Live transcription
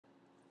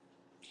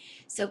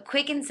So,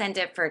 quick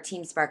incentive for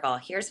Team Sparkle.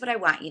 Here's what I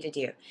want you to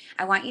do.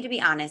 I want you to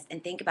be honest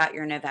and think about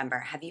your November.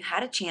 Have you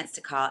had a chance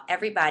to call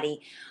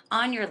everybody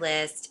on your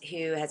list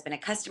who has been a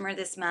customer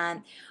this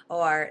month,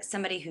 or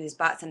somebody who's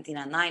bought something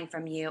online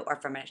from you or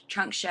from a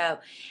trunk show?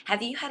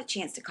 Have you had a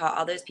chance to call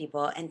all those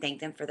people and thank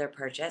them for their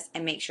purchase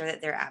and make sure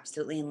that they're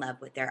absolutely in love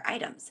with their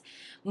items?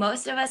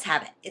 Most of us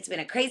haven't. It's been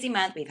a crazy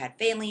month. We've had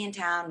family in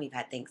town, we've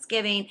had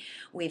Thanksgiving,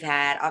 we've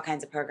had all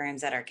kinds of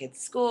programs at our kids'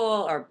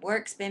 school, or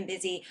work's been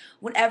busy.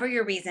 Whatever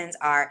your reasons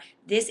are,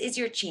 this is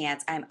your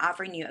chance. I'm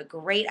offering you a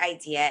great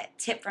idea,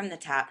 tip from the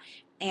top,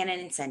 and an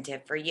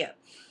incentive for you.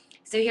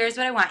 So here's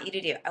what I want you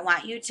to do. I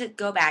want you to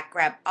go back,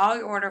 grab all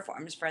your order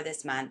forms for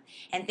this month,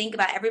 and think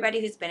about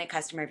everybody who's been a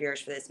customer of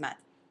yours for this month.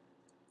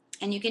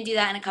 And you can do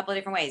that in a couple of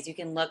different ways. You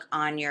can look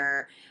on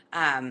your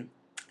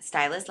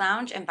stylist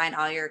lounge and find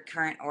all your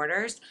current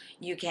orders.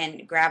 You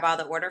can grab all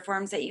the order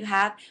forms that you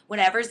have.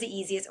 Whatever's the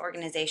easiest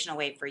organizational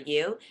way for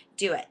you,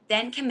 do it.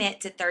 Then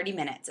commit to 30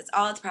 minutes. That's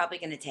all it's probably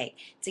going to take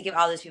to give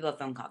all those people a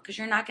phone call, because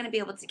you're not going to be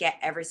able to get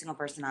every single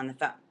person on the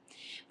phone.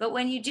 But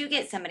when you do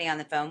get somebody on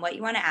the phone, what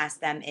you want to ask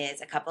them is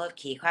a couple of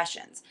key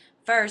questions.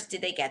 First,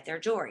 did they get their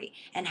jewelry,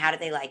 and how did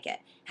they like it?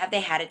 Have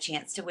they had a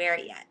chance to wear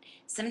it yet?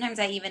 Sometimes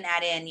I even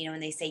add in, when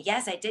they say,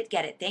 yes, I did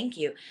get it, thank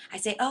you. I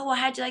say, oh, well,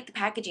 how'd you like the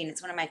packaging?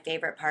 It's one of my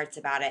favorite parts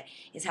about it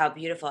is how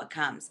beautiful it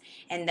comes.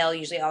 And they'll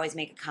usually always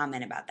make a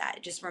comment about that.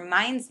 It just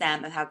reminds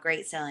them of how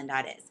great Selling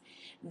Dot is.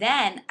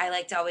 Then I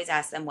like to always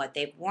ask them what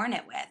they've worn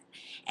it with.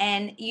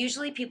 And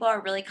usually people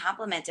are really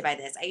complimented by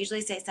this. I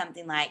usually say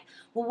something like,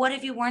 well, what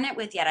have you worn it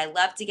with yet? I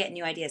love to get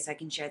new ideas so I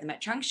can share them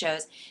at trunk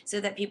shows so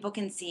that people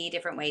can see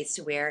different ways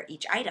to wear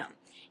each item.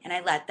 And I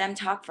let them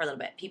talk for a little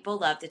bit. People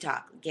love to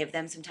talk. Give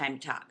them some time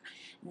to talk.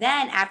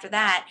 Then after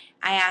that,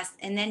 I ask,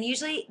 and then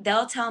usually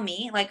they'll tell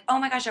me like, oh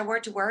my gosh, I wore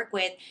it to work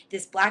with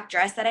this black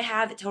dress that I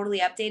have. It totally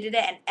updated it,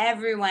 and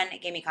everyone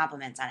gave me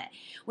compliments on it,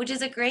 which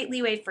is a great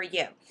leeway for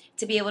you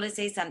to be able to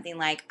say something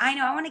like, I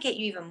know I want to get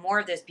you even more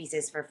of those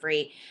pieces for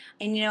free.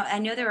 And I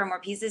know there were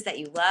more pieces that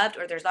you loved,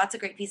 or there's lots of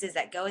great pieces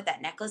that go with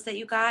that necklace that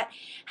you got.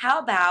 How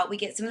about we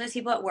get some of those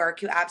people at work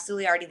who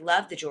absolutely already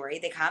love the jewelry,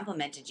 they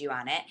complimented you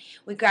on it.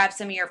 We grab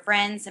some of your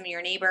friends, some of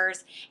your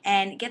neighbors,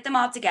 and get them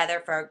all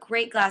together for a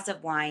great glass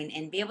of wine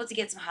and be able to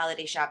get some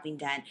holiday shopping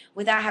done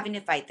without having to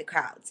fight the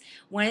crowds.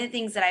 One of the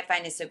things that I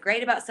find is so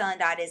great about Selling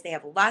Dot is they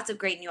have lots of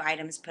great new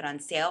items put on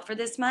sale for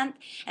this month,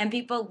 and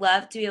people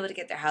love to be able to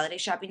get their holiday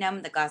shopping done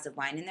with a glass of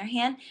wine in their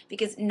hand,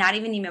 because not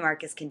even Neiman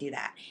Marcus can do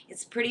that.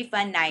 It's a pretty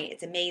fun night.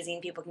 It's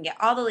amazing. People can get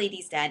all the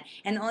ladies done,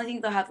 and the only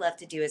thing they'll have left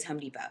to do is Home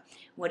Depot.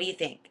 What do you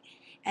think?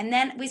 And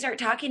then we start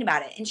talking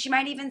about it, and she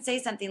might even say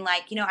something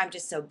like, I'm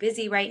just so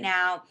busy right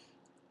now.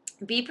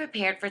 Be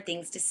prepared for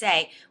things to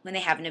say when they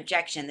have an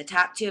objection. The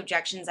top two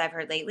objections I've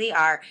heard lately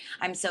are,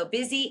 I'm so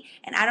busy,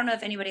 and I don't know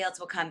if anybody else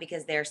will come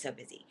because they're so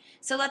busy.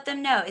 So let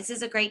them know this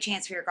is a great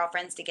chance for your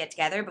girlfriends to get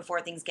together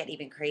before things get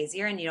even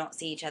crazier and you don't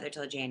see each other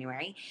till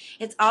January.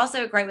 It's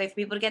also a great way for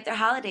people to get their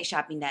holiday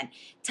shopping done.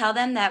 Tell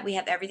them that we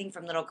have everything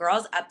from little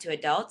girls up to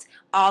adults.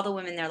 All the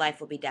women in their life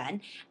will be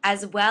done,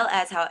 as well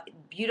as how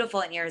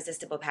beautiful and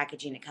irresistible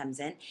packaging it comes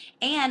in.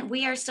 And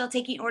we are still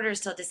taking orders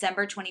till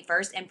December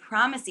 21st and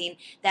promising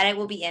that it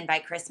will be in by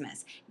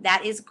Christmas.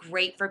 That is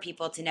great for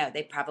people to know.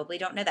 They probably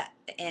don't know that.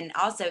 And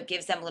also it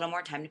gives them a little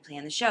more time to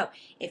plan the show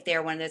if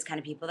they're one of those kind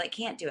of people that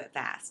can't do it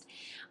fast.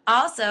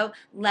 Also,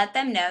 let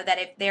them know that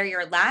if they're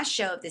your last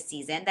show of the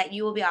season, that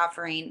you will be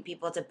offering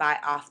people to buy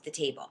off the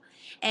table.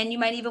 And you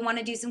might even want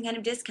to do some kind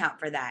of discount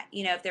for that.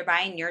 If they're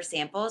buying your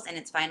samples and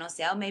it's final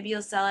sale, maybe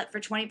you'll sell it for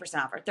 20%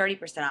 off or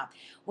 30% off,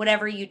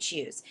 whatever you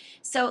choose.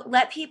 So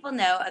let people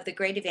know of the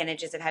great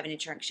advantages of having a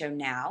trunk show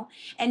now,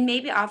 and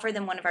maybe offer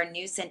them one of our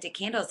new scented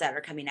candles that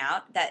are coming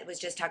out that was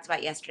just talked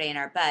about yesterday in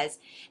our buzz.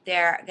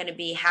 They're going to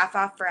be half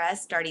off for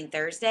us starting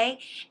Thursday,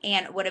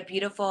 and what a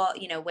beautiful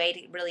way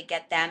to really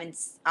get them and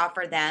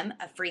offer them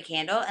a free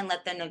candle and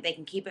let them know they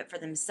can keep it for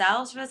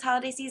themselves for this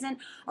holiday season,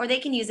 or they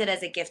can use it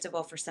as a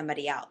giftable for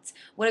somebody else.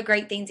 What a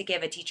great thing to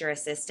give a teacher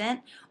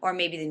assistant, or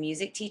maybe the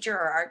music teacher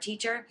or art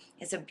teacher.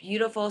 It's a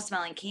beautiful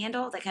smelling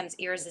candle that comes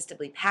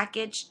irresistibly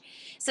packaged.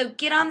 So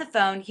get on the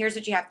phone. Here's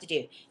what you have to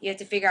do. You have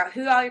to figure out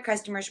who all your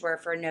customers were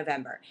for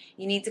November.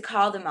 You need to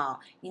call them all.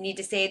 You need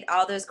to say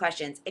all those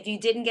questions. If you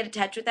didn't get in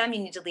touch with them, you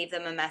need to leave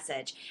them a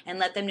message and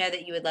let them know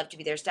that you would love to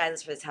be their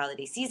stylist for this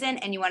holiday season,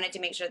 and you wanted to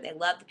make sure that they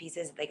love the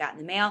pieces that they got in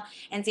the mail,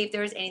 and see if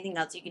there was anything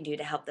else you can do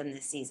to help them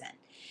this season.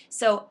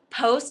 So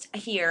post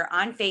here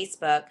on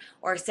Facebook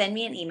or send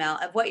me an email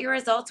of what your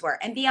results were,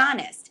 and be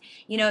honest.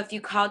 If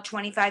you called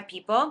 25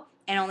 people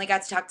and only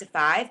got to talk to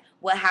 5,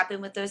 what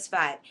happened with those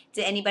 5?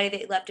 Did anybody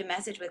that you left a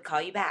message with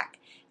call you back?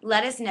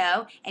 Let us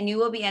know, and you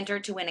will be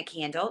entered to win a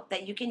candle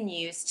that you can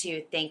use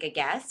to thank a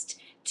guest,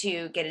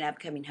 to get an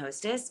upcoming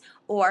hostess,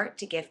 or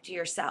to gift to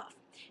yourself.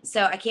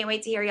 So I can't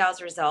wait to hear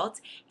y'all's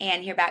results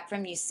and hear back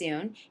from you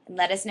soon, and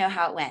let us know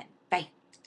how it went. Bye.